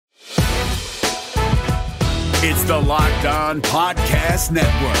It's the Locked On Podcast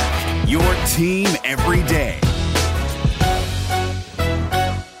Network, your team every day.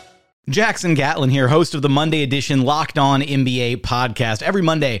 Jackson Gatlin here, host of the Monday edition Locked On NBA podcast. Every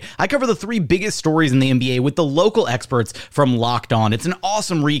Monday, I cover the three biggest stories in the NBA with the local experts from Locked On. It's an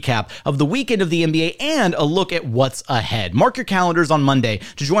awesome recap of the weekend of the NBA and a look at what's ahead. Mark your calendars on Monday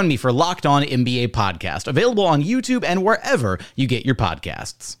to join me for Locked On NBA podcast, available on YouTube and wherever you get your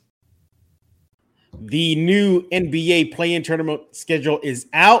podcasts. The new NBA play-in tournament schedule is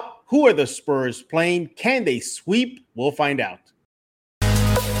out. Who are the Spurs playing? Can they sweep? We'll find out.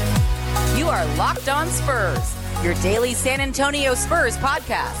 You are Locked On Spurs, your daily San Antonio Spurs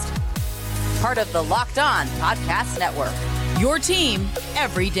podcast. Part of the Locked On Podcast Network, your team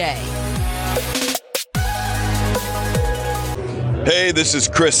every day. Hey, this is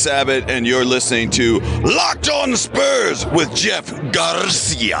Chris Sabat, and you're listening to Locked On Spurs with Jeff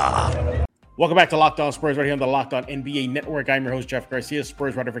Garcia. Welcome back to Locked On Spurs right here on the Locked On NBA Network. I'm your host, Jeff Garcia,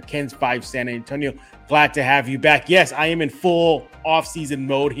 Spurs writer for Ken's 5 San Antonio. Glad to have you back. Yes, I am in full off-season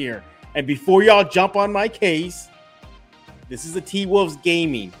mode here. And before y'all jump on my case, this is a T-Wolves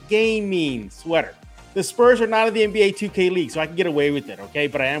gaming sweater. The Spurs are not in the NBA 2K League, so I can get away with it, okay?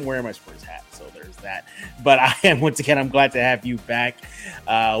 But I am wearing my Spurs hat, so there's that. But I'm glad to have you back.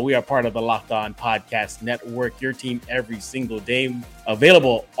 We are part of the Locked On Podcast Network, your team every single day,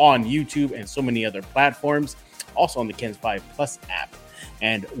 available on YouTube and so many other platforms, also on the Ken's 5 Plus app.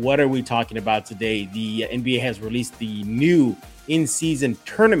 And what are we talking about today? The NBA has released the new in-season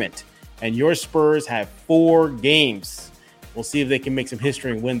tournament. And your Spurs have 4 games. We'll see if they can make some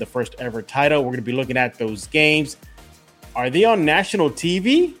history and win the first ever title. We're going to be looking at those games. Are they on national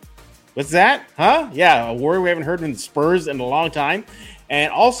TV? What's that? Huh? Yeah, a word we haven't heard from the Spurs in a long time.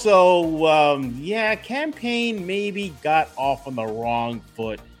 And also, campaign maybe got off on the wrong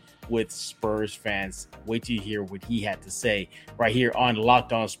foot with Spurs fans. Wait till you hear what he had to say right here on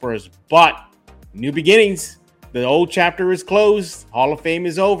Locked On Spurs. But new beginnings. The old chapter is closed. Hall of Fame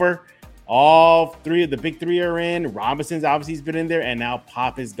is over. All 3 of the big 3 are in. Robinson's obviously has been in there, and now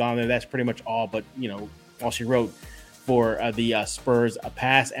Pop is gone there. That's pretty much all, but all she wrote for the Spurs a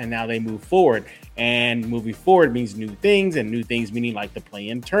pass, and now they move forward. And moving forward means new things, and new things meaning like the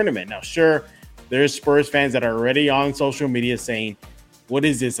play-in tournament. Now, sure, there's Spurs fans that are already on social media saying, "What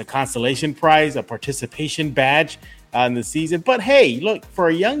is this? A consolation prize, a participation badge in the season?" But hey, look, for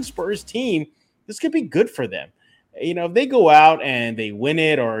a young Spurs team, this could be good for them. If they go out and they win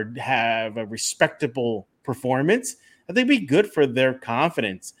it or have a respectable performance, I think it'd be good for their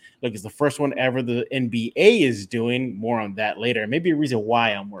confidence. Look, it's the first one ever the NBA is doing. More on that later. Maybe a reason why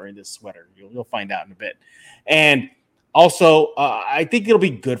I'm wearing this sweater. You'll find out in a bit. And also, I think it'll be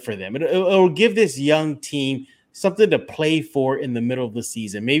good for them. It'll give this young team something to play for in the middle of the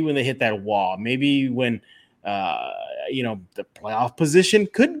season. Maybe when they hit that wall. Maybe when the playoff position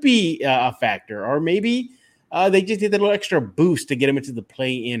could be a factor, or maybe they just need that little extra boost to get them into the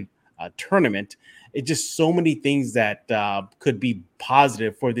play-in tournament. It's just so many things that could be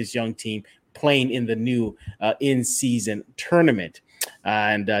positive for this young team playing in the new in-season tournament.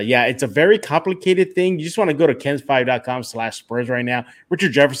 And it's a very complicated thing. You just want to go to kens5.com/Spurs right now.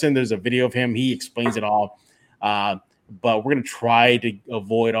 Richard Jefferson, there's a video of him. He explains it all. But we're going to try to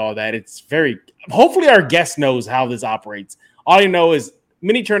avoid all that. Hopefully our guest knows how this operates. All you know is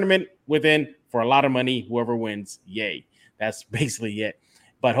mini tournament within for a lot of money. Whoever wins, yay. That's basically it.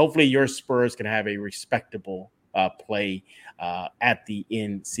 But hopefully your Spurs can have a respectable play at the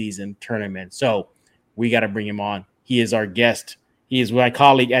in-season tournament. So we got to bring him on. He is our guest. He is my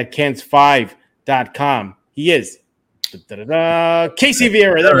colleague at kens5.com. He is Casey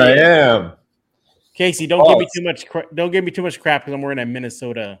Vieira. There I am. Casey, don't give me too much. Don't give me too much crap because I'm wearing a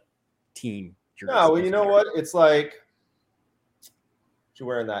Minnesota team jersey. No, well, you know what? It's like you're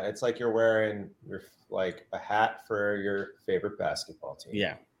wearing that. It's like you're wearing a hat for your favorite basketball team.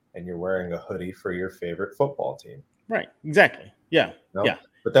 Yeah, and you're wearing a hoodie for your favorite football team. Right. Exactly. Yeah. No? Yeah.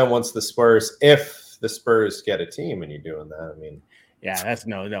 But then if the Spurs get a team and you're doing that, I mean, yeah, that's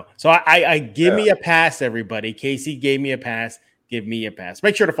no. So I give me a pass, everybody. Casey gave me a pass. Give me a pass.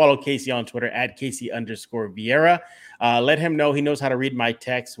 Make sure to follow Casey on Twitter at Casey_Vieira. Let him know he knows how to read my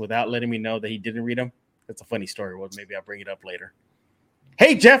text without letting me know that he didn't read them. That's a funny story. Well, maybe I'll bring it up later.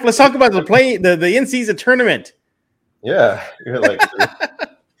 Hey, Jeff, let's talk about the in-season tournament. Yeah. You're like,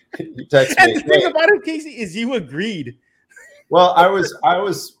 you text me. And the thing about it, Casey, is you agreed. Well, I was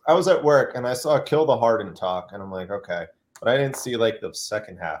at work and I saw Kill the Harden talk and I'm like, okay. But I didn't see the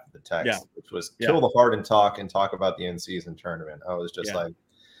second half of the text, which was kill the Harden talk and talk about the in-season tournament. I was just like,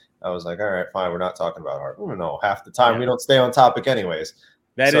 all right, fine. We're not talking about Harden. No, half the time we don't stay on topic anyways.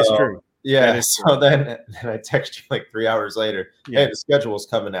 That is true. Yeah. So then I text you like 3 hours later. Hey, the schedule's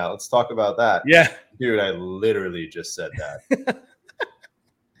coming out. Let's talk about that. Yeah. Dude, I literally just said that.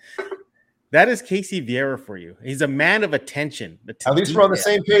 That is Casey Vieira for you. He's a man of attention. At least we're on the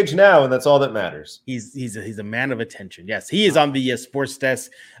same page now, and that's all that matters. He's a man of attention. Yes, he is on the sports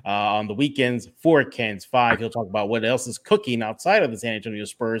desk on the weekends for Ken's 5. He'll talk about what else is cooking outside of the San Antonio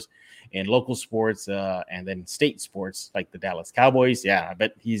Spurs in local sports and then state sports like the Dallas Cowboys. Yeah, I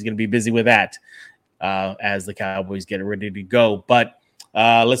bet he's going to be busy with that as the Cowboys get ready to go. But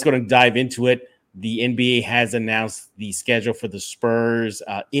let's go and dive into it. The NBA has announced the schedule for the Spurs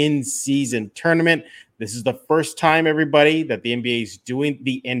in-season tournament. This is the first time, everybody, that the NBA is doing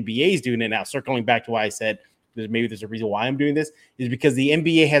it now. Circling back to why I said maybe there's a reason why I'm doing this is because the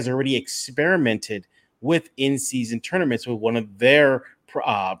NBA has already experimented with in-season tournaments with one of their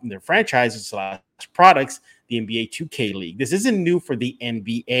franchises / products, the NBA 2K League. This isn't new for the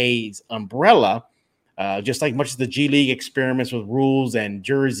NBA's umbrella. Just like much as the G League experiments with rules and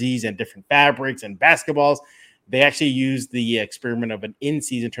jerseys and different fabrics and basketballs, they actually use the experiment of an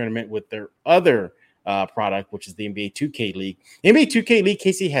in-season tournament with their other product, which is the NBA 2K League. The NBA 2K League,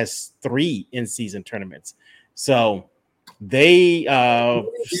 Casey, has 3 in-season tournaments. So they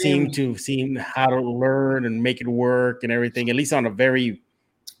seem to have seen how to learn and make it work and everything, at least on a very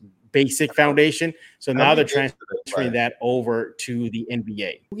basic foundation. So now they're transferring that over to the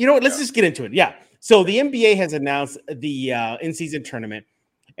NBA. You know what? Let's just get into it. Yeah. So the NBA has announced the in-season tournament,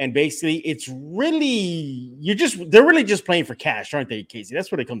 and basically it's really they're really just playing for cash, aren't they, Casey?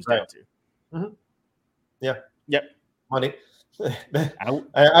 That's what it comes down to. Mm-hmm. Yeah. Yep. Money.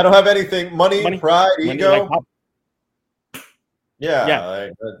 I don't have anything. Money, pride, ego.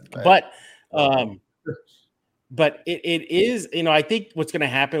 But it is, I think what's going to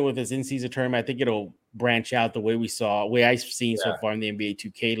happen with this in-season tournament, I think it'll branch out the way I've seen so far in the NBA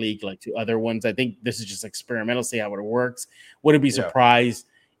 2K League, like to other ones. I think this is just experimental, see how it works. Wouldn't be surprised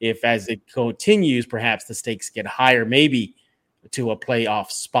if, as it continues, perhaps the stakes get higher, maybe to a playoff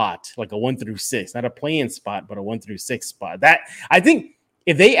spot, like a 1 through 6, not a play-in spot, but a 1 through 6 spot. That I think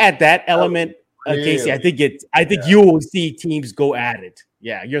if they add that element, Casey, I think you will see teams go at it.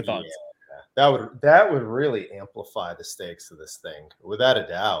 Yeah, your thoughts? Yeah. That would really amplify the stakes of this thing, without a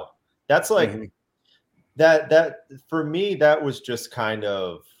doubt. That's like that for me. That was just kind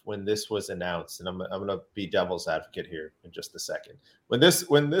of when this was announced, and I'm gonna be devil's advocate here in just a second. When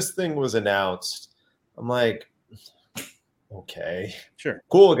this thing was announced, I'm like, okay, sure,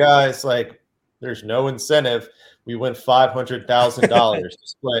 cool, guys. Like, there's no incentive. We win $500,000 to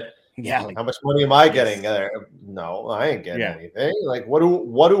split. Yeah, how much money am I getting? No, I ain't getting anything. Like, what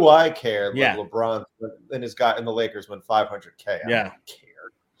do I care? Like LeBron and his guy in the Lakers win $500K. I don't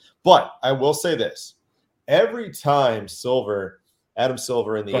care. But I will say this: every time Adam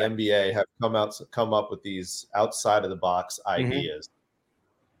Silver and the NBA have come up with these outside of the box ideas,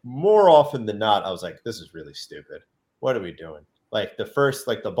 more often than not, I was like, this is really stupid. What are we doing? Like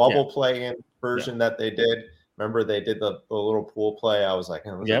the bubble play-in version that they did. Remember they did the little pool play? I was like,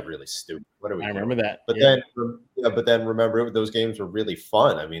 this is really stupid. What are we doing? Remember that. But then remember those games were really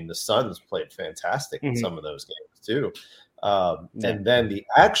fun. I mean, the Suns played fantastic in some of those games too. And then the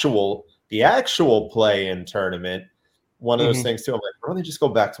actual play-in tournament, one of those things too. I'm like, why don't they just go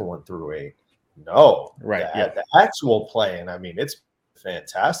back to 1 through 8? No, the actual play-in. I mean, it's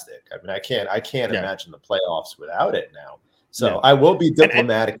fantastic. I mean, I can't imagine the playoffs without it now. So I will be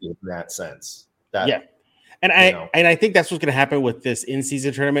diplomatic in that sense. And I think that's what's going to happen with this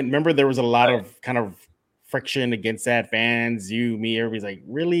in-season tournament. Remember, there was a lot of kind of friction against that. Fans, you, me, everybody's like,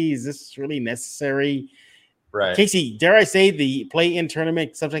 really? Is this really necessary? Right. Casey, dare I say the play-in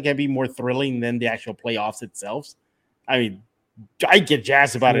tournament sometimes can be more thrilling than the actual playoffs itself? I mean, I get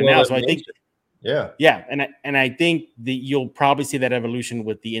jazzed about it now. So I think, and I think that you'll probably see that evolution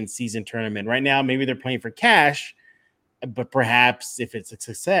with the in-season tournament. Right now, maybe they're playing for cash, but perhaps if it's a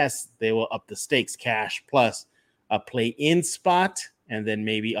success, they will up the stakes, cash plus a play-in spot, and then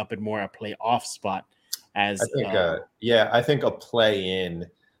maybe up it more a play-off spot. I think a play-in.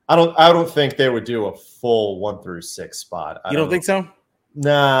 I don't think they would do a full 1 through 6 spot. You don't think so?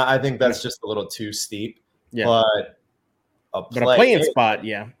 Nah, I think that's just a little too steep. Yeah, but a play-in spot,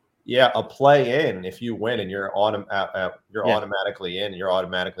 a play-in. If you win and you're automatically in, you're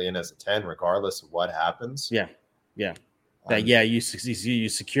automatically in as a 10, regardless of what happens. You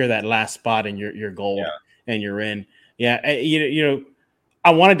secure that last spot in your goal, and you're in. I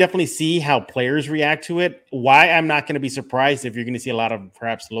want to definitely see how players react to it. Why I'm not going to be surprised if you're going to see a lot of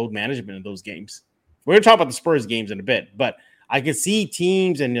perhaps load management in those games. We're going to talk about the Spurs games in a bit, but I can see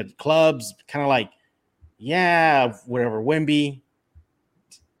teams and clubs kind of like, whatever, Wemby,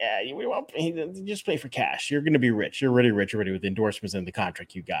 we want just play for cash. You're going to be rich. You're already rich already with the endorsements and the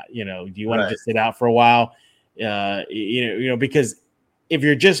contract you got. You know, do you want to just sit out for a while? Because if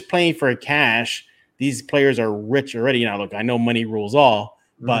you're just playing for cash, these players are rich already. Now, look, I know money rules all,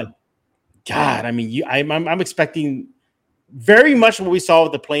 but God, I mean, I'm expecting very much what we saw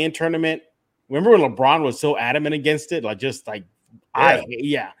with the play-in tournament. Remember when LeBron was so adamant against it? I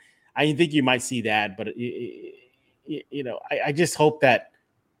think you might see that, but I just hope that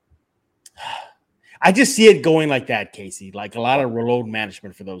I just see it going like that, Casey, like a lot of load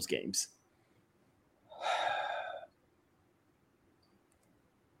management for those games.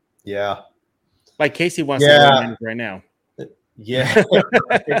 Yeah. Like Casey wants to load manage right now. Yeah.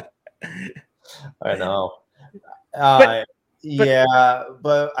 I know. But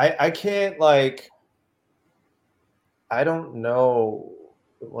I can't, I don't know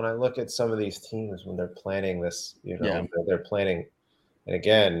when I look at some of these teams when they're planning this, they're planning. And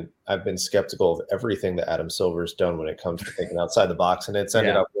again, I've been skeptical of everything that Adam Silver's done when it comes to thinking outside the box, and it's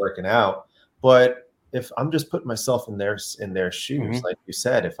ended up working out. But if I'm just putting myself in their shoes, like you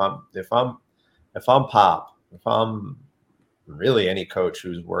said, if I'm Pop, if I'm really any coach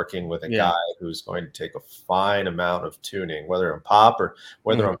who's working with a guy who's going to take a fine amount of tuning, whether I'm Pop or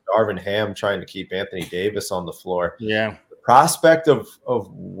whether I'm Darvin Ham trying to keep Anthony Davis on the floor. Yeah. The prospect of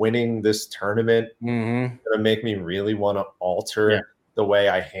winning this tournament going to make me really want to alter the way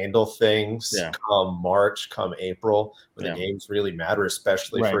I handle things come March, come April, when the games really matter,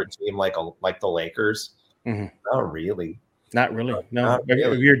 especially for a team like the Lakers. Not really. Not really. No. Not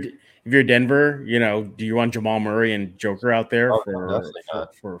really. If you're Denver, do you want Jamal Murray and Joker out there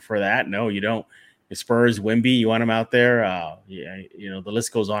for that? No, you don't. The Spurs, Wemby, you want them out there? The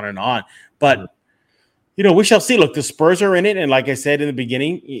list goes on and on. But we shall see. Look, the Spurs are in it, and like I said in the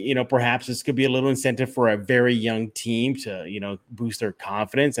beginning, perhaps this could be a little incentive for a very young team to boost their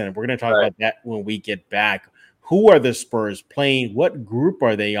confidence. And we're going to talk about that when we get back. Who are the Spurs playing? What group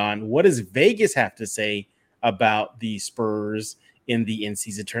are they on? What does Vegas have to say about the Spurs in the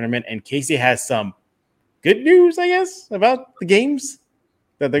in-season tournament? And Casey has some good news, I guess, about the games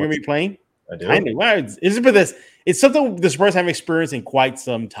that they're going to be playing. I do. It's something the Spurs haven't experienced in quite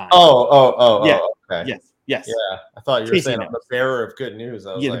some time. Okay. Yes. Yeah, I thought you were saying I'm the bearer of good news.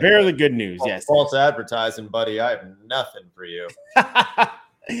 I was the bearer of the good news. Yes. False advertising, buddy. I have nothing for you.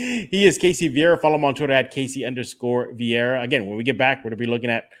 He is Casey Vieira. Follow him on Twitter at Casey_Vieira. Again, when we get back, we're going to be looking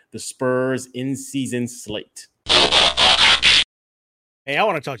at the Spurs in-season slate. Hey, I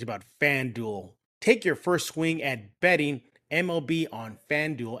want to talk to you about FanDuel. Take your first swing at betting MLB on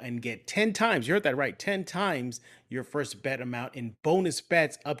FanDuel and get 10 times, you heard that right, 10 times your first bet amount in bonus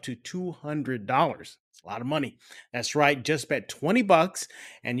bets up to $200. It's a lot of money. That's right. Just bet $20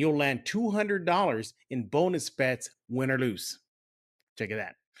 and you'll land $200 in bonus bets, win or lose. Check it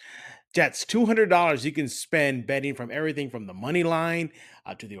out. That's $200 you can spend betting from everything from the money line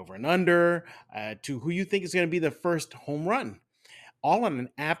to the over and under to who you think is going to be the first home run. All on an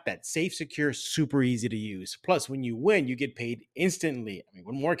app that's safe, secure, super easy to use. Plus, when you win, you get paid instantly. I mean,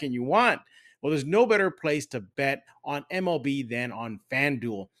 what more can you want? Well, there's no better place to bet on MLB than on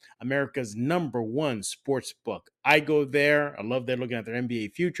FanDuel, America's #1 sports book. I go there. I love they're looking at their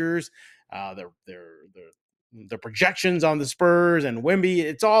NBA futures, their projections on the Spurs and Wemby.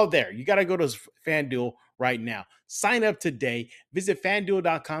 It's all there. You got to go to FanDuel right now. Sign up today. Visit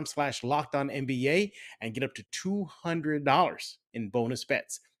FanDuel.com/LockedOnNBA and get up to $200 in bonus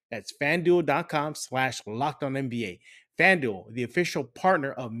bets. That's FanDuel.com/LockedOnNBA. FanDuel, the official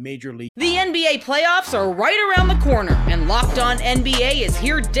partner of Major League. The NBA playoffs are right around the corner, and Locked On NBA is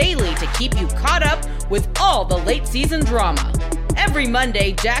here daily to keep you caught up with all the late season drama. Every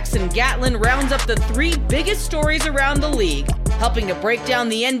Monday, Jackson Gatlin rounds up the 3 biggest stories around the league, helping to break down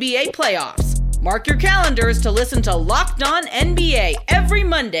the NBA playoffs. Mark your calendars to listen to Locked On NBA every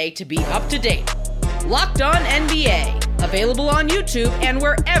Monday to be up to date. Locked On NBA, available on YouTube and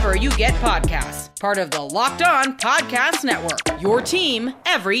wherever you get podcasts. Part of the Locked On Podcast Network, your team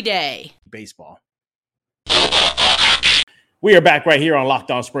every day. Baseball. We are back right here on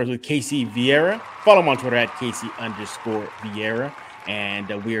Locked On Spurs with Casey Vieira. Follow him on Twitter at Casey_Vieira. And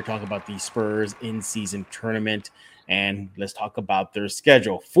we are talking about the Spurs in-season tournament. And let's talk about their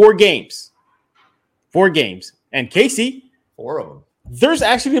schedule. 4 games. And Casey. 4 of them. There's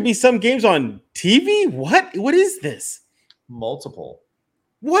actually going to be some games on TV? What? What is this? Multiple.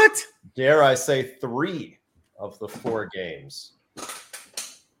 What? Dare I say 3 of the 4 games.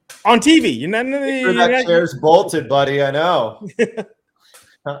 On TV. That chair's bolted, buddy. I know.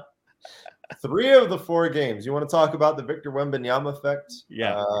 3 of the 4 games. You want to talk about the Victor Wembanyama effect?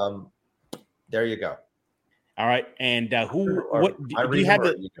 Yeah. There you go. All right. And do you have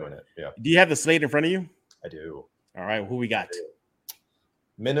do you have the slate in front of you? I do. All right. Who we got?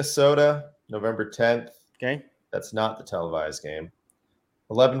 Minnesota, November 10th. Okay. That's not the televised game.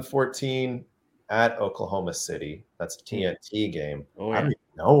 11-14 at Oklahoma City. That's a TNT game. Oh, yeah. I don't even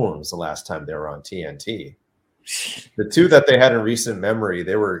know when was the last time they were on TNT. The two that they had in recent memory,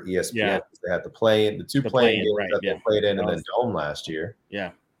 they were ESPN. Yeah. They had the play-in games that they played in and then Dome last year.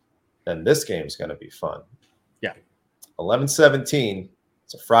 Yeah. And this game's going to be fun. Yeah. 11-17.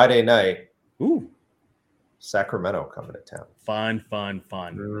 It's a Friday night. Ooh. Sacramento coming to town. Fun.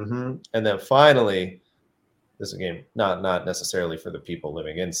 Mm-hmm. And then finally, this is a game not necessarily for the people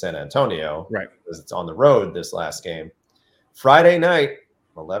living in San Antonio, right? Because it's on the road. This last game, Friday night,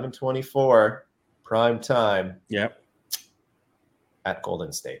 11:24, prime time. Yep. At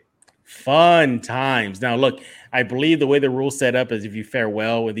Golden State. Fun times. Now, look, I believe the way the rules set up is if you fare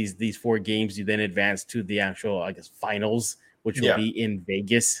well with these 4 games, you then advance to the actual, I guess, finals, which will be in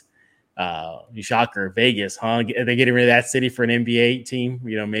Vegas. Shocker, Vegas, huh? Are they getting rid of that city for an NBA team?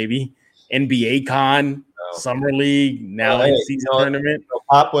 Maybe NBA Con, Summer League, now in-season tournament.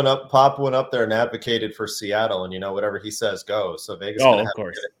 Pop went up there and advocated for Seattle, and whatever he says goes. So Vegas, going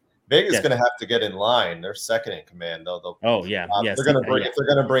to have to get in line. They're second in command. They're going to bring if they're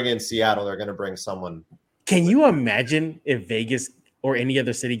going to bring in Seattle, they're going to bring someone. Can you imagine if Vegas or any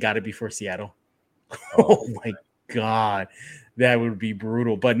other city got it before Seattle? Oh my God. That would be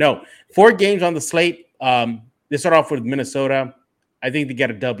brutal. But no, 4 games on the slate. They start off with Minnesota. I think they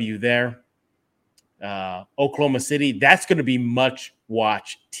got a W there. Oklahoma City, that's going to be much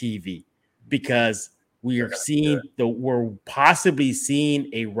watch TV because we're possibly seeing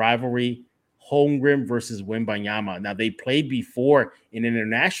a rivalry, Holmgren versus Wembanyama. Now, they played before in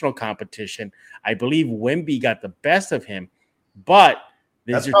international competition. I believe Wemby got the best of him, but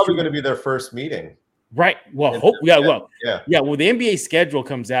that's probably going to be their first meeting. Right. Well, the NBA schedule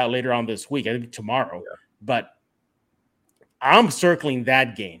comes out later on this week. I think tomorrow. Yeah. But I'm circling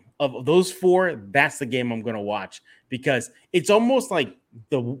that game. Of those 4, that's the game I'm going to watch because it's almost like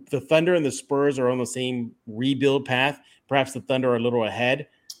the Thunder and the Spurs are on the same rebuild path. Perhaps the Thunder are a little ahead.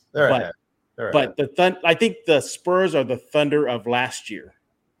 They're ahead. I think the Spurs are the Thunder of last year,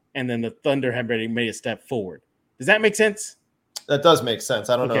 and then the Thunder have already made a step forward. Does that make sense? That does make sense.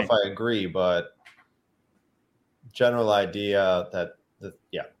 I don't know if I agree, but general idea that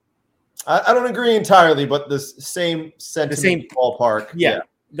I don't agree entirely, but the same sentiment, the same ballpark. Yeah.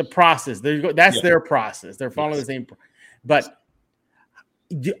 The process. That's their process. They're following the same. But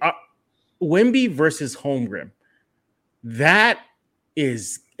Wemby versus Holmgren, I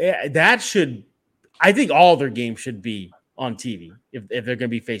think all their games should be on TV if they're going to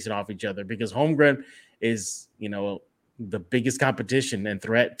be facing off each other because Holmgren is, the biggest competition and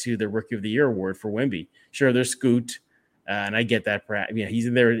threat to the Rookie of the Year award for Wemby. Sure, there's Scoot, and I get that. He's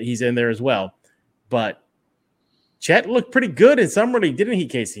in there. He's in there as well. But Chet looked pretty good in Summer League, didn't he,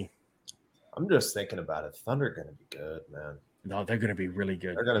 Casey? I'm just thinking about it. Thunder are going to be good, man. No, they're going to be really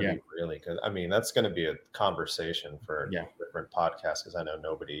good. They're going to be really good. I mean, that's going to be a conversation for different podcasts because I know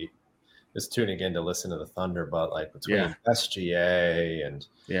nobody is tuning in to listen to the Thunder, but like between SGA and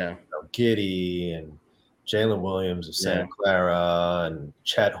Giddey and Jalen Williams of Santa Clara and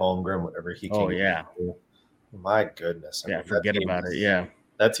Chet Holmgren, whatever he can do. My goodness. Forget about it. Yeah.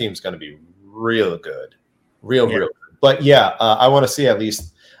 That team's going to be real good. Real good. But I want to see at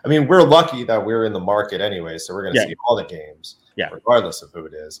least – I mean, we're lucky that we're in the market anyway, so we're going to see all the games regardless of who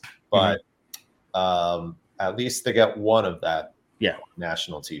it is. But at least they get one of that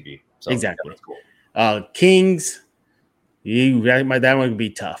national TV. So exactly. That's cool. Kings – that one would be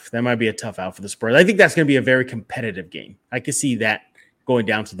tough. That might be a tough out for the Spurs. I think that's going to be a very competitive game. I could see that going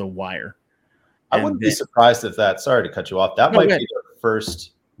down to the wire. I wouldn't be surprised if that. Sorry to cut you off. That might be their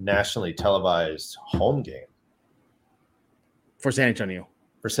first nationally televised home game for San Antonio.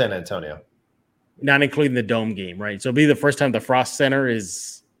 Not including the Dome game, right? So it'll be the first time the Frost Center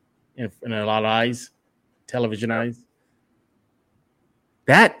is in a lot of eyes, television eyes.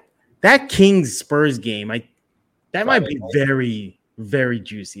 That Kings Spurs game, that might be very, very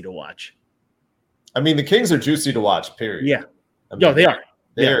juicy to watch. I mean, the Kings are juicy to watch, period. Yeah. I mean, they are.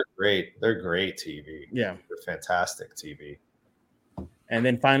 They're great. They're great TV. Yeah. They're fantastic TV. And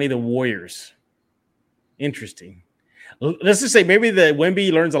then finally, the Warriors. Interesting. Let's just say maybe the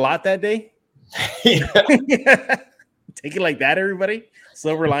Wemby learns a lot that day. Take it like that, everybody.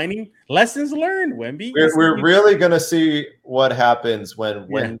 Silver lining. Lessons learned, Wemby. We're really going to see what happens when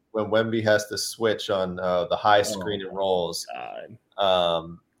Wemby has to switch on the high screen and rolls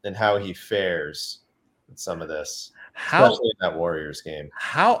and how he fares in some of this. especially in that Warriors game.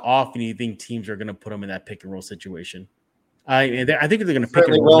 How often do you think teams are going to put them in that pick and roll situation? I think they're going to pick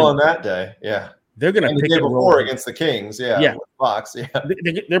and roll on that day. Yeah, they're going to pick the day and before roll against the Kings. Yeah, yeah. With Fox. Yeah,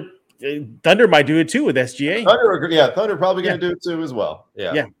 they're Thunder might do it too with SGA. Thunder probably going to do it too as well.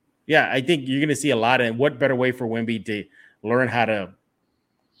 Yeah. I think you're going to see a lot. And what better way for Wemby to learn how to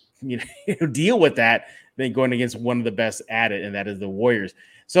deal with that than going against one of the best at it, and that is the Warriors.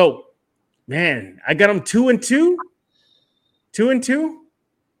 So, man, I got them 2-2. 2-2.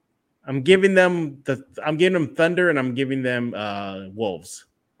 I'm giving them Thunder, and I'm giving them Wolves.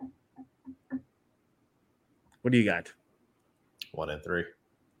 What do you got? 1-3.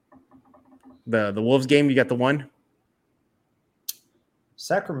 The Wolves game, you got the 1?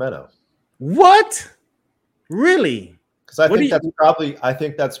 Sacramento. What? Really? Because I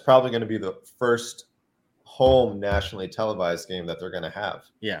think that's probably going to be the first home nationally televised game that they're going to have.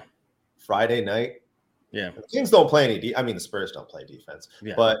 Yeah. Friday night. Yeah. The Kings don't play any the Spurs don't play defense.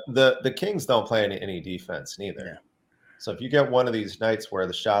 Yeah. But the Kings don't play any defense neither. Yeah. So if you get one of these nights where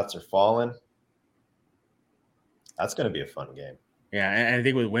the shots are falling, that's going to be a fun game. Yeah, and I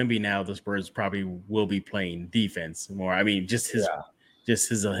think with Wemby now, the Spurs probably will be playing defense more. I mean, just his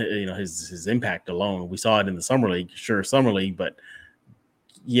impact alone. We saw it in the summer league, but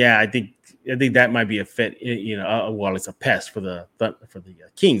yeah, I think that might be a fit. It's a pest for the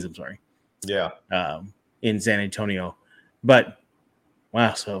Kings. I'm sorry. Yeah. In San Antonio, but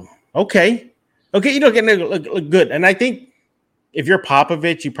wow. So okay, getting look good, and I think if you're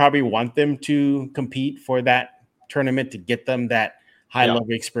Popovich, you probably want them to compete for that tournament to get them that high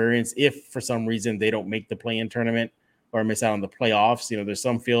level experience. If for some reason they don't make the play-in tournament or miss out on the playoffs, there's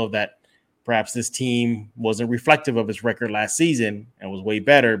some feel that perhaps this team wasn't reflective of its record last season and was way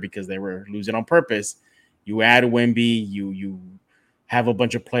better because they were losing on purpose. You add Wemby, you have a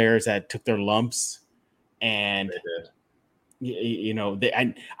bunch of players that took their lumps, and I think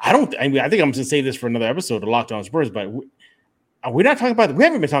I'm going to say this for another episode of Locked On Spurs, but we haven't been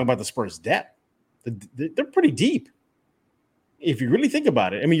talking about the Spurs' depth. They're pretty deep. If you really think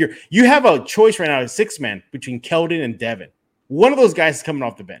about it, I mean, you have a choice right now, a 6-man between Keldon and Devin. One of those guys is coming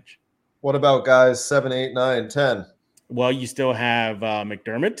off the bench. What about guys 7, 8, 9, 10? Well, you still have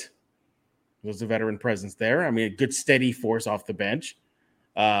McDermott. There's a veteran presence there. I mean, a good steady force off the bench.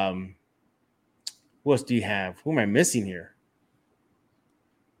 Who else do you have? Who am I missing here?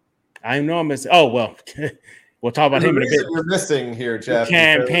 I know I'm missing. Oh, well, we'll talk about him in a bit. You're missing here, Jeff.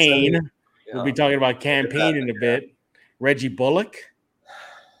 Campaign. We'll be talking about Campaign in a bit. Reggie Bullock,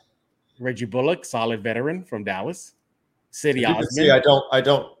 solid veteran from Dallas. City Osman. See, I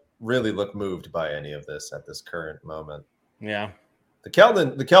don't really look moved by any of this at this current moment. Yeah. The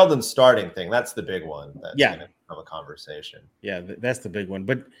Keldon starting thing, that's the big one. That's going to have a conversation. Yeah, that's the big one.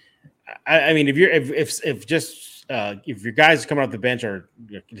 But I mean, if your guys coming off the bench are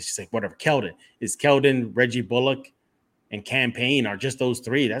just like whatever, Keldon, Reggie Bullock, and Campaign are just those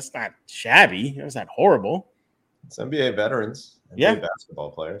three. That's not shabby. That's not horrible. It's NBA veterans, NBA basketball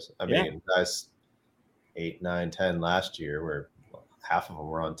players. I mean, guys 8, 9, 10 last year where half of them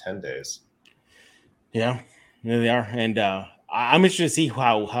were on 10 days. Yeah, they are. And I'm interested to see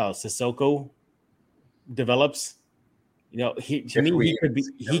how Sissoko develops. He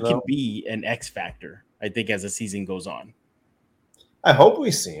could be an X factor, I think, as the season goes on. I hope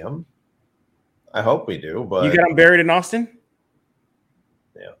we see him. I hope we do, but you got him buried in Austin?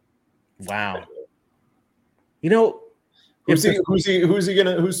 Yeah. Wow. Whose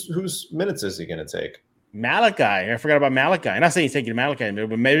minutes is he gonna take? Malachi. I forgot about Malachi. I'm not saying he's taking Malachi,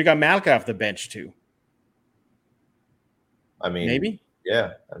 but maybe we got Malachi off the bench too. I mean, maybe.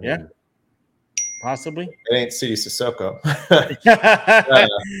 Yeah. Possibly. It ain't City Sissoko.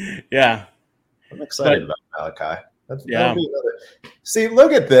 Yeah. I'm excited about Malachi. See,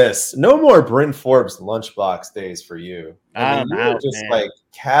 look at this. No more Bryn Forbes lunchbox days for you. You're just like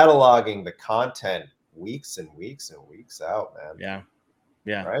cataloging the content weeks and weeks and weeks out, man.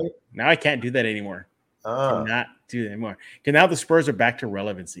 Yeah. Right? Now I can't do that anymore. Cannot do that anymore. Because now the Spurs are back to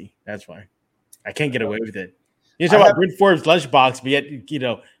relevancy. That's why. I can't get away with it. You talk about Bryn Forbes lunchbox, but yet,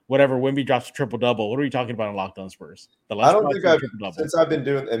 whatever, Wemby drops a triple-double. What are we talking about on Locked On Spurs? I don't think since I've been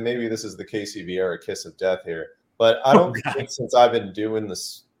doing, and maybe this is the KC Vieira kiss of death here, but I don't think since I've been doing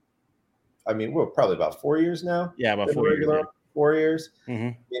this, I mean, we're probably about 4 years now. Yeah, about 4 years. 4 years. Mm-hmm.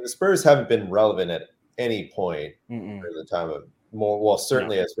 I mean, the Spurs haven't been relevant at any point during the time of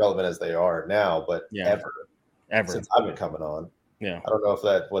certainly as relevant as they are now, but ever since I've been coming on. Yeah. I don't know if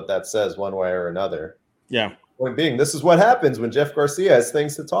what that says one way or another. Yeah. Point being, this is what happens when Jeff Garcia has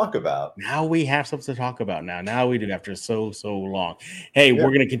things to talk about. Now we have something to talk about now. Now we do after so long. Hey, we're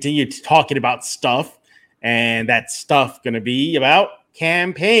going to continue talking about stuff. And that stuff going to be about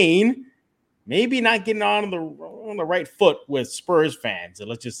campaign, maybe not getting on the right foot with Spurs fans. And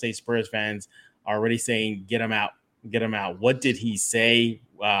let's just say Spurs fans are already saying, get him out. Get him out. What did he say?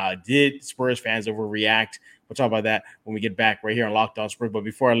 Did Spurs fans overreact? We'll talk about that when we get back right here on Locked On Spurs. But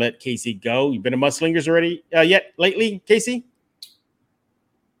before I let Casey go, you've been to Mudslingers already yet lately, Casey?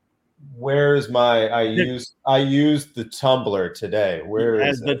 Where's my? I used the tumbler today. Where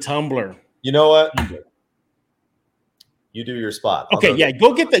is the tumbler? You know what? You do your spot. Okay,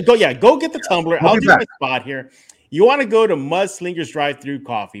 go get the tumbler. I'll do my spot here. You want to go to Mudslingers Drive-Thru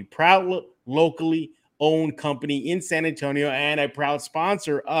Coffee, proud locally owned company in San Antonio and a proud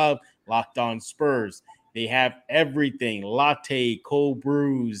sponsor of Locked On Spurs. They have everything: latte, cold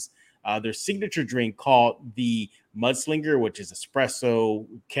brews, their signature drink called the Mudslinger, which is espresso,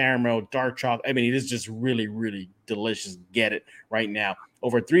 caramel, dark chocolate. I mean, it is just really, really delicious. Get it right now.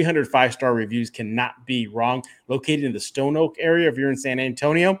 Over 300 5-star reviews, cannot be wrong. Located in the Stone Oak area if you're in San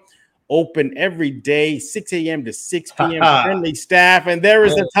Antonio. Open every day, 6 a.m. to 6 p.m. Friendly staff. And there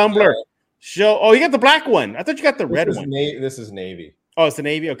is the tumbler. You got the black one. I thought you got the red one. This is navy. Oh, it's the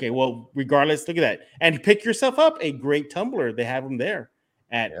navy? Okay, well, regardless, look at that. And pick yourself up a great tumbler. They have them there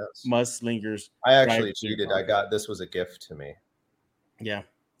at Mudslingers. I actually cheated. This was a gift to me. Yeah,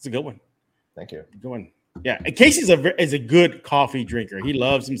 it's a good one. Thank you. Good one. Yeah, and Casey's is a good coffee drinker. He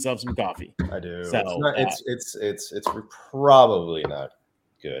loves himself some coffee. I do. So it's probably not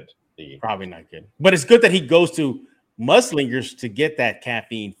good. Probably not good, but it's good that he goes to Mudslingers to get that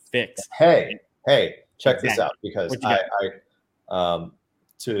caffeine fix. Hey, check this out, because I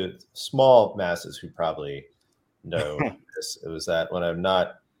to small masses who probably know this, it was that when I'm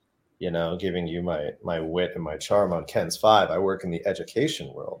not, giving you my wit and my charm on Ken's 5, I work in the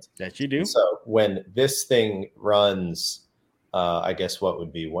education world. That you do. So when this thing runs, I guess what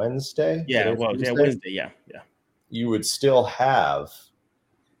would be Wednesday? Wednesday. Yeah. You would still have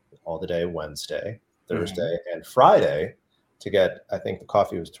all the day Wednesday, Thursday, and Friday to get, I think the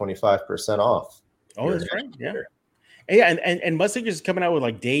coffee was 25% off. Oh, that's right. Yeah. Yeah, and Mudslingers is coming out with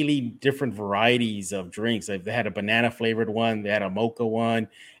like daily different varieties of drinks. Like they had a banana flavored one, they had a mocha one,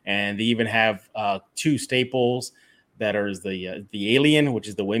 and they even have 2 staples that are the Alien, which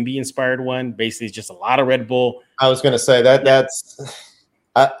is the Wemby inspired one. Basically, it's just a lot of Red Bull. I was going to say that's.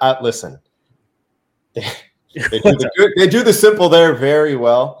 Listen, they do the simple there very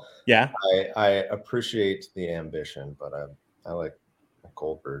well. Yeah, I appreciate the ambition, but I like a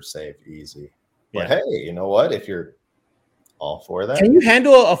cold brew, safe, easy. But hey, you know what? If you're all for that, can you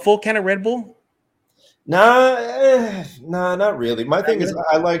handle a full can of Red Bull? Nah, not really. My thing is,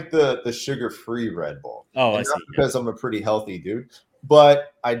 I like the sugar-free Red Bull. Oh, I see. Because I'm a pretty healthy dude,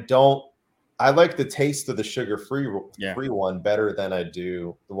 but I like the taste of the sugar-free one better than I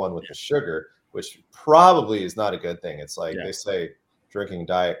do the one with the sugar, which probably is not a good thing. It's like they say drinking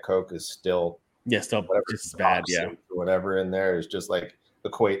Diet Coke is still just as bad. Yeah, whatever in there is just like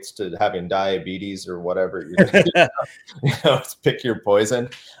equates to having diabetes or whatever. It's pick your poison.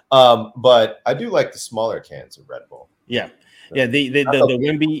 But I do like the smaller cans of Red Bull. Yeah. The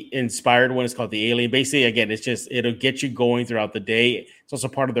Wemby inspired one is called the Alien. Basically, again, it'll get you going throughout the day. It's also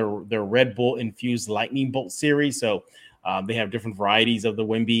part of their Red Bull infused lightning bolt series. So they have different varieties of the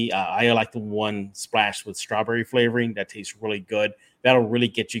Wemby. I like the one splashed with strawberry flavoring. That tastes really good. That'll really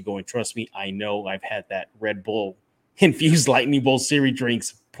get you going. Trust me, I know I've had that Red Bull infused lightning bolt series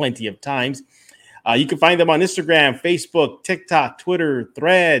drinks plenty of times. You can find them on Instagram, Facebook, TikTok, Twitter,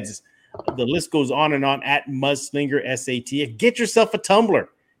 Threads. The list goes on and on at Mudslinger SAT. Get yourself a tumbler.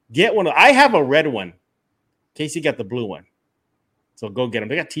 Get one. I have a red one. Casey got the blue one. So go get them.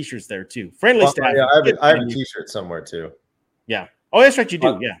 They got t-shirts there too. Friendly staff. Yeah, I have a t-shirt somewhere too. Yeah. Oh, that's right. You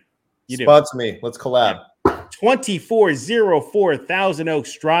do. Yeah. You do. Sponsor me. Let's collab. 2404 Thousand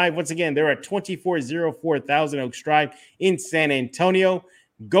Oaks Drive. Once again, they're at 2404 Thousand Oaks Drive in San Antonio.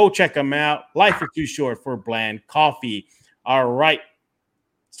 Go check them out. Life is too short for bland coffee. All right.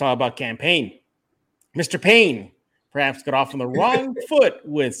 Let's talk about campaign. Mr. Payne perhaps got off on the wrong foot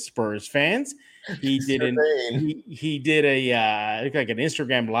with Spurs fans. He did an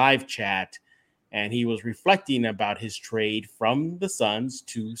Instagram live chat, and he was reflecting about his trade from the Suns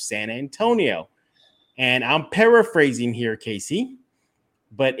to San Antonio. And I'm paraphrasing here, Casey,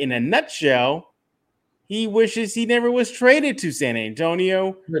 but in a nutshell, he wishes he never was traded to San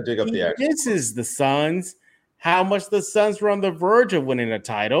Antonio. This is the Suns, how much the Suns were on the verge of winning a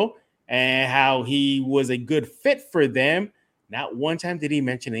title, and how he was a good fit for them. Not one time did he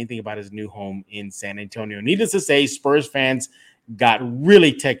mention anything about his new home in San Antonio. Needless to say, Spurs fans got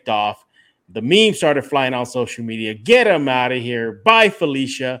really ticked off. The meme started flying on social media. Get him out of here. Bye,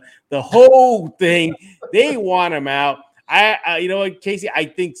 Felicia. The whole thing. They want him out. I you know what, Casey? I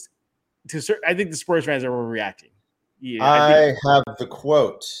think the Spurs fans are overreacting. Yeah, I have the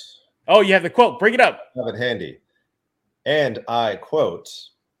quote. Oh, you have the quote. Bring it up. I have it handy. And I quote.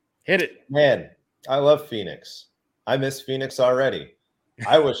 Hit it. Man, I love Phoenix. I miss Phoenix already.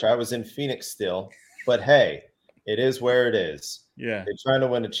 I wish I was in Phoenix still. But hey, it is where it is. Yeah. They're trying to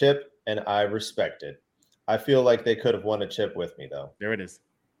win a chip. And I respect it. I feel like they could have won a chip with me, though. There it is.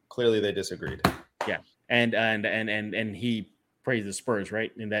 Clearly, they disagreed. Yeah, and he praised the Spurs,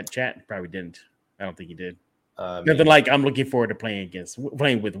 right? In that chat, probably didn't. I don't think he did. Nothing like I'm looking forward to playing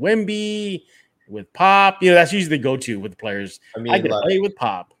with Wemby, with Pop. That's usually the go-to with the players. I can play with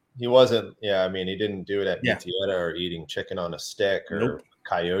Pop. He wasn't. Yeah, he didn't do it at Mutietta or eating chicken on a stick or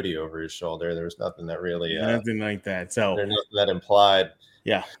coyote over his shoulder. There was nothing that really nothing like that. So there's nothing that implied.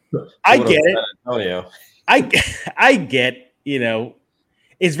 Yeah, I get it. Antonio. I get,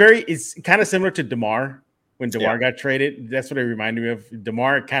 it's kind of similar to DeMar when DeMar got traded. That's what it reminded me of.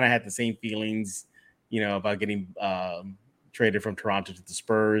 DeMar kind of had the same feelings, about getting traded from Toronto to the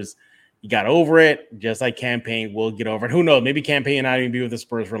Spurs. He got over it, just like Campaign will get over it. Who knows? Maybe Campaign not even be with the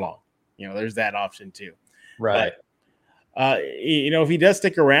Spurs for long. There's that option too. Right. But, if he does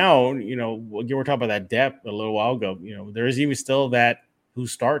stick around, we're talking about that depth a little while ago. There is even still that who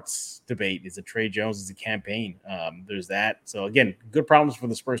starts debate. Is it Trey Jones? Is it Campaign? There's that. So again, good problems for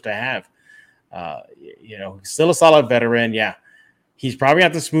the Spurs to have. Still a solid veteran. Yeah. He's probably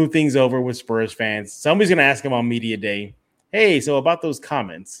have to smooth things over with Spurs fans. Somebody's going to ask him on media day, hey, so about those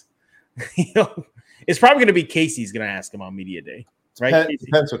comments, it's probably going to be Casey's going to ask him on media day, right?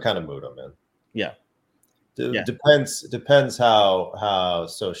 Depends what kind of mood I'm in. Yeah. Depends how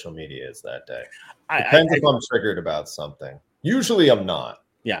social media is that day. Depends if I'm triggered about something. Usually I'm not.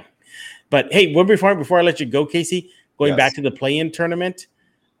 Yeah. But hey, before I let you go, Casey, going back to the play-in tournament,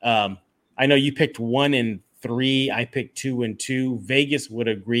 I know you picked 1 and 3. I picked 2 and 2. Vegas would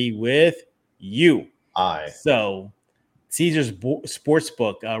agree with you. So Caesars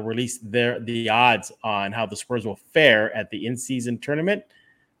Sportsbook released the odds on how the Spurs will fare at the in-season tournament.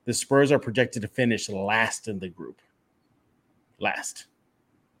 The Spurs are projected to finish last in the group. Last.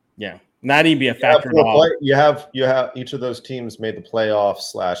 Yeah. Not even be a factor at all. You have each of those teams made the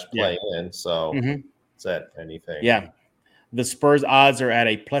playoffs / play in. So is that anything? Yeah. The Spurs odds are at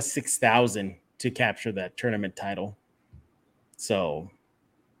a plus 6,000 to capture that tournament title. So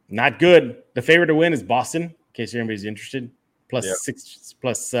not good. The favorite to win is Boston, in case anybody's interested. Plus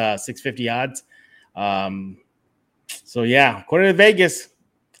 650 odds. So according to Vegas,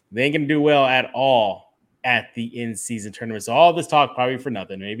 they ain't gonna do well at all at the in-season tournament. So all this talk probably for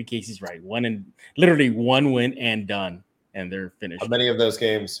nothing. Maybe Casey's right. Literally one win and done, and they're finished. How many of those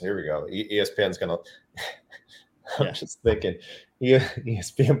games? Here we go. ESPN's gonna. I'm just thinking.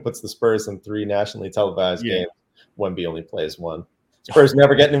 ESPN puts the Spurs in 3 nationally televised games. Wemby only plays 1. Spurs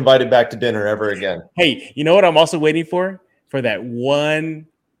never getting invited back to dinner ever again. Hey, you know what I'm also waiting for? For that one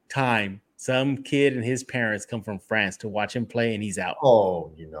time some kid and his parents come from France to watch him play, and he's out.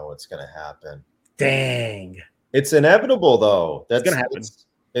 Oh, it's gonna happen. Dang. It's inevitable, though. That's going to happen.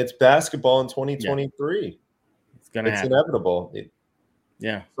 It's basketball in 2023. Yeah. It's going to happen. It's inevitable.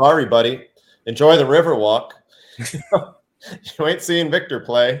 Yeah. Sorry, buddy. Enjoy the Riverwalk. You ain't seeing Victor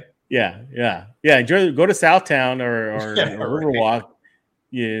play. Yeah. Enjoy. Go to Southtown or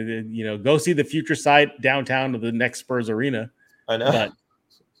Riverwalk. Go see the future site downtown of the next Spurs arena. I know. But,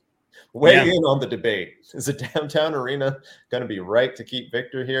 Weigh in on the debate. Is the downtown arena going to be right to keep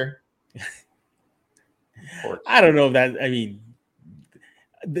Victor here? I don't know if that. I mean,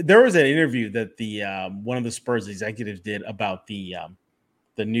 there was an interview that the one of the Spurs executives did about the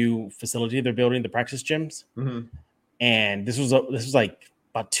new facility they're building, the practice gyms, and this was like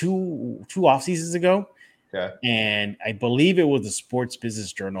about two off seasons ago. Okay. And I believe it was the Sports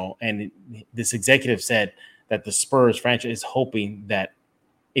Business Journal, and this executive said that the Spurs franchise is hoping that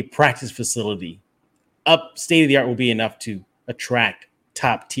a practice facility up state of the art will be enough to attract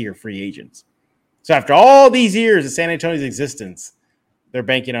top tier free agents. So after all these years of San Antonio's existence, they're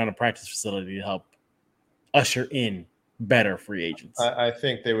banking on a practice facility to help usher in better free agents. I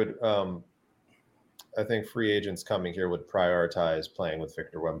think they would. I think free agents coming here would prioritize playing with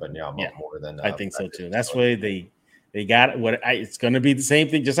Victor Wembanyama more than. I think so too. That's why they got what it's going to be the same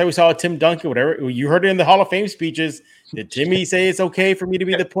thing. Just like we saw with Tim Duncan, whatever you heard it in the Hall of Fame speeches. Did Jimmy say it's okay for me to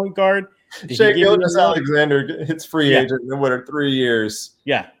be the point guard? Shea Gilgeous-Alexander hits free agent in what are 3 years?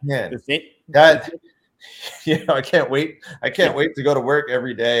 Yeah, man, that I can't wait. I can't wait to go to work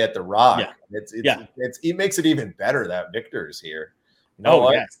every day at the Rock. Yeah. It makes it even better that Victor's here.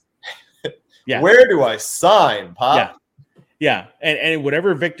 Yes. Yeah. Where do I sign, Pop? Yeah. And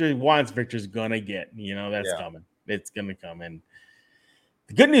whatever Victor wants, Victor's gonna get. That's coming. It's gonna come. And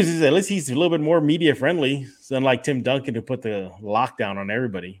the good news is at least he's a little bit more media friendly. So unlike Tim Duncan, who put the lockdown on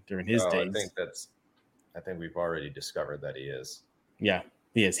everybody during his days. I think we've already discovered that he is. Yeah,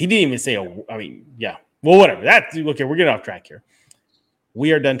 he is. He didn't even say yeah. Well, whatever. Okay, we're getting off track here.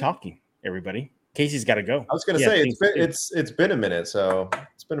 We are done talking, everybody. Casey's got to go. I was going to say it's been a minute, so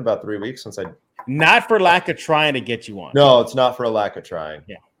it's been about 3 weeks since I. Not for lack of trying to get you on. No, it's not for a lack of trying.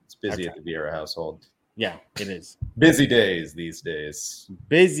 Yeah, it's busy at the Vieira household. Yeah, it is. Busy days these days.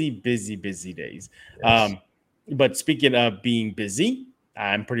 Busy days. Yes. But speaking of being busy,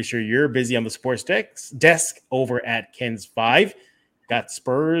 I'm pretty sure you're busy on the sports desk over at Ken's 5. Got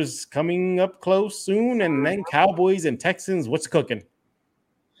Spurs coming up close soon, and then Cowboys and Texans. What's cooking?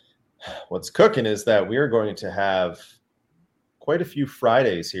 What's cooking is that we are going to have quite a few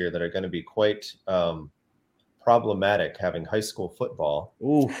Fridays here that are going to be quite problematic, having high school football.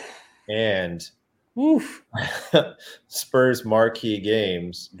 And Spurs marquee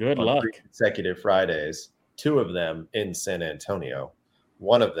games. Good luck. 3 consecutive Fridays, 2 of them in San Antonio,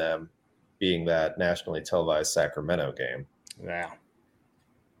 one of them being that nationally televised Sacramento game. Wow.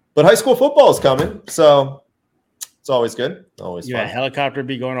 But high school football is coming, so it's always good. Always fun. Helicopter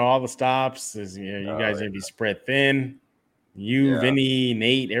be going to all the stops. You guys are going to be spread thin. Vinny,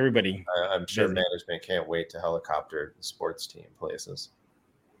 Nate, everybody. I'm sure management can't wait to helicopter the sports team places.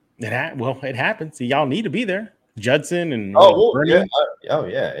 It happens. So y'all need to be there. Judson and Bernie.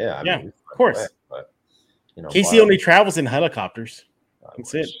 Yeah. I mean, of course. But Casey only travels in helicopters.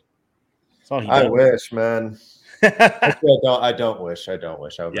 That's it. That's all he does. I wish, man. I don't wish. I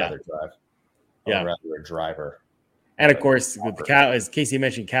would rather drive. I would rather a driver. And of course, with as Casey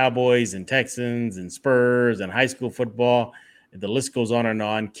mentioned, Cowboys and Texans and Spurs and high school football, the list goes on and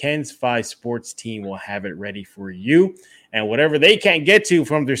on. Ken's 5 sports team will have it ready for you. And whatever they can't get to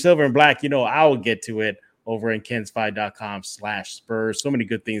from their silver and black, I will get to it over in kens5.com/Spurs. So many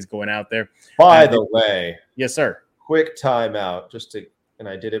good things going out there. By the way. Yes, sir. Quick timeout and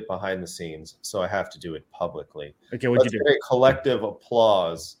I did it behind the scenes, so I have to do it publicly. Okay, what'd you do? A collective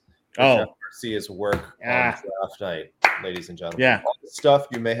applause for Jeff Garcia's work on draft night, ladies and gentlemen. Yeah. All the stuff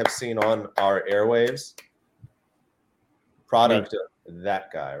you may have seen on our airwaves, product of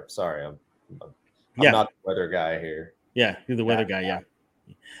that guy. Sorry, I'm not the weather guy here. Yeah, you're the weather guy, yeah.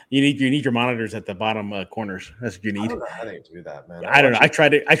 You need your monitors at the bottom corners. That's what you need. I don't know how they do that, man. I don't know. I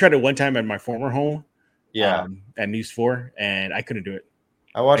tried it one time at my former home. Yeah. At News 4, and I couldn't do it.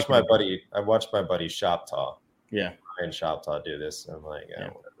 I watched my buddy Shoptaw. Yeah. And Shoptaw do this. And I'm like,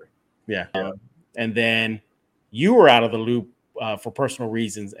 whatever. Yeah. And then you were out of the loop for personal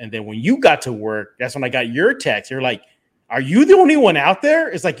reasons. And then when you got to work, that's when I got your text. You're like, are you the only one out there?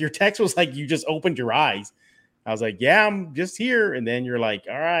 It's like your text was like you just opened your eyes. I was like, yeah, I'm just here. And then you're like,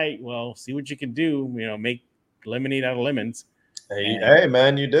 all right, well, see what you can do. make lemonade out of lemons. Hey,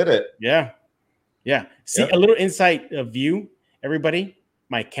 man, you did it. Yeah. Yeah. See, a little insight view, everybody.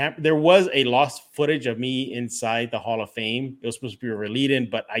 There was a lost footage of me inside the Hall of Fame. It was supposed to be a lead-in,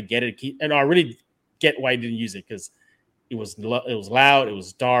 but I get it. And I really get why I didn't use it because it was loud. It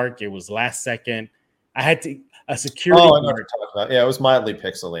was dark. It was last second. I had a security. Oh, I know what you're talking about. Yeah, it was mildly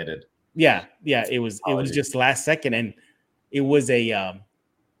pixelated. Yeah. It was just last second. And it was a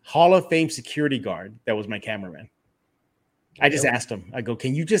Hall of Fame security guard that was my cameraman. I just asked him, I go,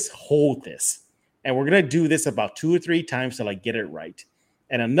 can you just hold this? And we're going to do this about 2 or 3 times till I get it right.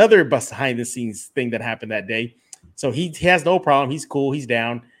 And another behind the scenes thing that happened that day. So he has no problem. He's cool. He's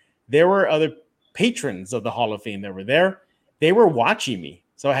down. There were other patrons of the Hall of Fame that were there. They were watching me.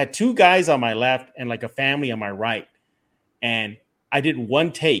 So I had 2 guys on my left and like a family on my right. And I did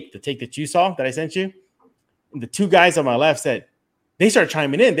one take, the take that you saw that I sent you. And the 2 guys on my left they started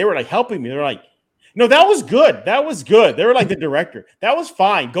chiming in. They were like helping me. They're like, no, that was good. That was good. They were like the director. That was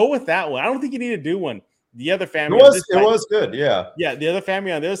fine. Go with that one. I don't think you need to do one. The other family. It was good. Yeah. Yeah. The other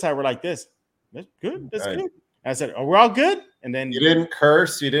family on the other side were like this. That's good. That's good. I said, are we all good? And then you didn't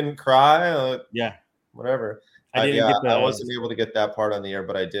curse. You didn't cry. Yeah. Whatever. I wasn't able to get that part on the air,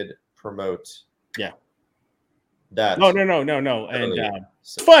 but I did promote. Yeah. That. No. And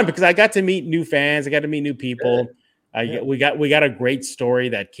it's fun because I got to meet new fans. I got to meet new people. We got a great story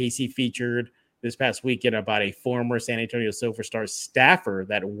that Casey featured this past weekend about a former San Antonio Silver Stars staffer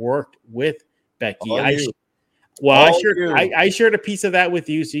that worked with Becky. I shared a piece of that with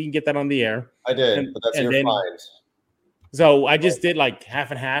you, so you can get that on the air. I did, but that's your find. So I just did like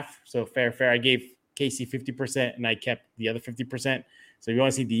half and half. So fair. I gave Casey 50%, and I kept the other 50%. So if you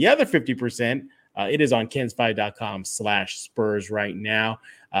want to see the other 50%, It is on kens5.com/Spurs right now.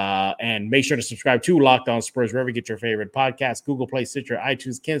 And make sure to subscribe to Locked On Spurs wherever you get your favorite podcast, Google Play, Stitcher,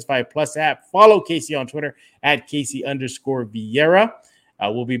 iTunes, Kens5 Plus app. Follow Casey on Twitter at Casey_Vieira.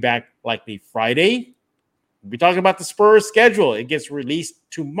 We'll be back likely Friday. We'll be talking about the Spurs schedule. It gets released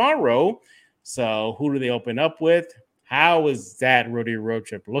tomorrow. So who do they open up with? How is that road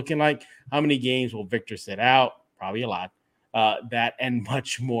trip looking like? How many games will Victor sit out? Probably a lot. That and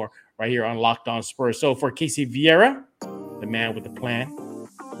much more right here on Locked On Spurs. So for Casey Vieira, the man with the plan,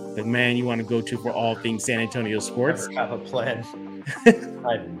 the man you want to go to for all things San Antonio sports. I never have a plan.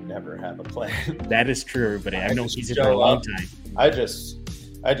 I never have a plan. That is true, everybody. I've known Casey for a long time. I just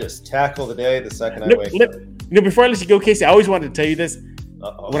tackle the day the second I wake up. Before I let you go, Casey, I always wanted to tell you this.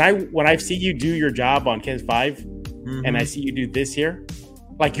 When I see you do your job on Kens 5, and I see you do this here,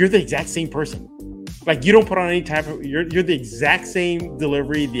 like you're the exact same person. Like you don't put on any type of you're the exact same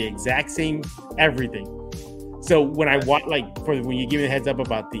delivery, the exact same everything. So when I watch, when you give me the heads up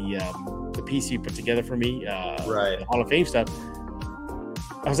about the piece you put together for me, the Hall of Fame stuff,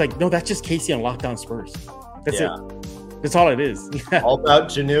 I was like, no, that's just Casey on Locked On Spurs. That's it. That's all it is. All about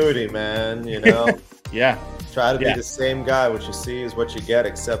genuity, man. You know. Yeah. Try to be the same guy. What you see is what you get,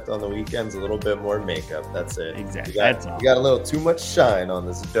 except on the weekends, a little bit more makeup. That's it. Exactly. You got a little too much shine on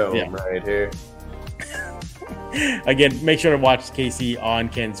this dome right here. Again, make sure to watch Casey on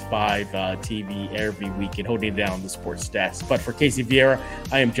Kens 5 TV every weekend, holding down the sports stats. But for Casey Vieira,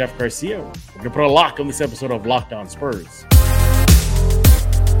 I am Jeff Garcia. We're going to put a lock on this episode of Locked On Spurs.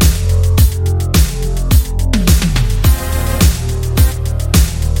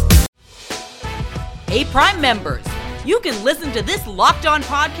 Hey, Prime members, you can listen to this Locked On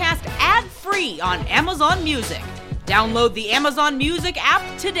podcast ad-free on Amazon Music. Download the Amazon Music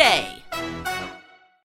app today.